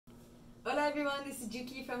Hola everyone, this is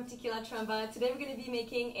Juki from Tequila Tromba. Today we're going to be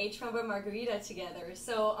making a Tromba Margarita together.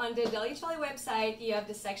 So on the Deli Trolley website you have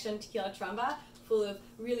the section Tequila Tromba full of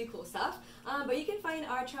really cool stuff. But you can find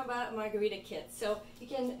our Tromba Margarita kit. So you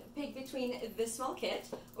can pick between the small kit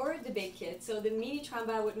or the big kit. So the mini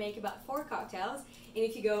Tromba would make about 4 cocktails. And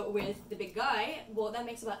if you go with the big guy, well, that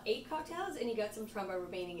makes about 8 cocktails and you got some Tromba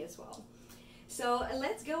remaining as well. So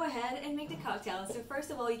let's go ahead and make the cocktails. So first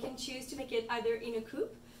of all, you can choose to make it either in a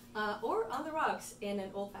coupe or on the rocks in an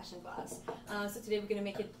old-fashioned glass. So today we're going to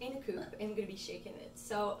make it in a coupe and we're going to be shaking it.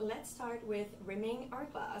 So let's start with rimming our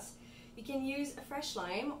glass. You can use a fresh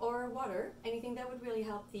lime or water, anything that would really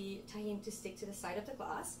help the tahini to stick to the side of the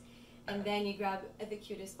glass. And then you grab the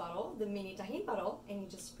cutest bottle, the mini tahini bottle, and you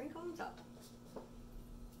just sprinkle on top.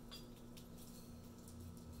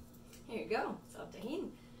 Here you go, some tahini.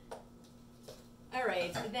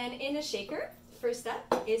 Alright, then in a shaker, first step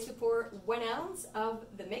is to pour 1 ounce of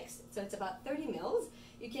the mix, so it's about 30 mils.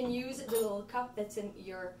 You can use the little cup that's in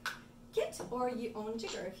your kit or your own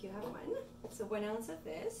jigger if you have one. So 1 ounce of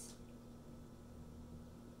this.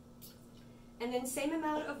 And then same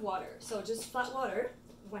amount of water, so just flat water,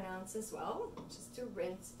 1 ounce as well, just to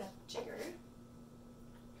rinse that jigger.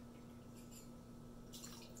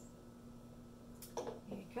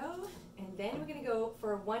 There you go. And then we're going to go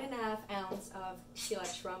for 1.5 ounce of Tequila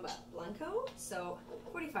Tromba Blanco, so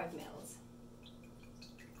 45 mils.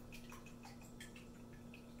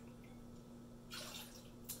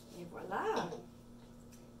 And voila!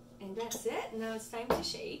 And that's it. Now it's time to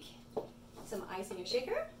shake. Some ice in your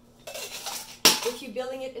shaker. If you're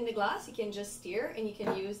building it in the glass, you can just stir, and you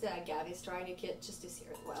can use the agave straw in your kit just to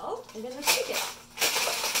stir it well. And then let's shake it.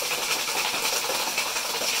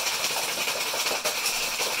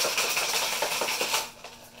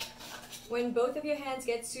 When both of your hands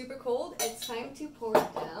get super cold, it's time to pour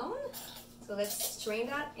it down. So let's strain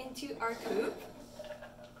that into our coupe.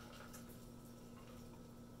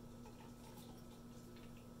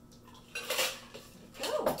 There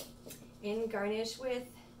we go. And garnish with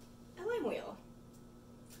a lime wheel.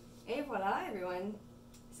 Et voila, everyone.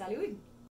 Salud!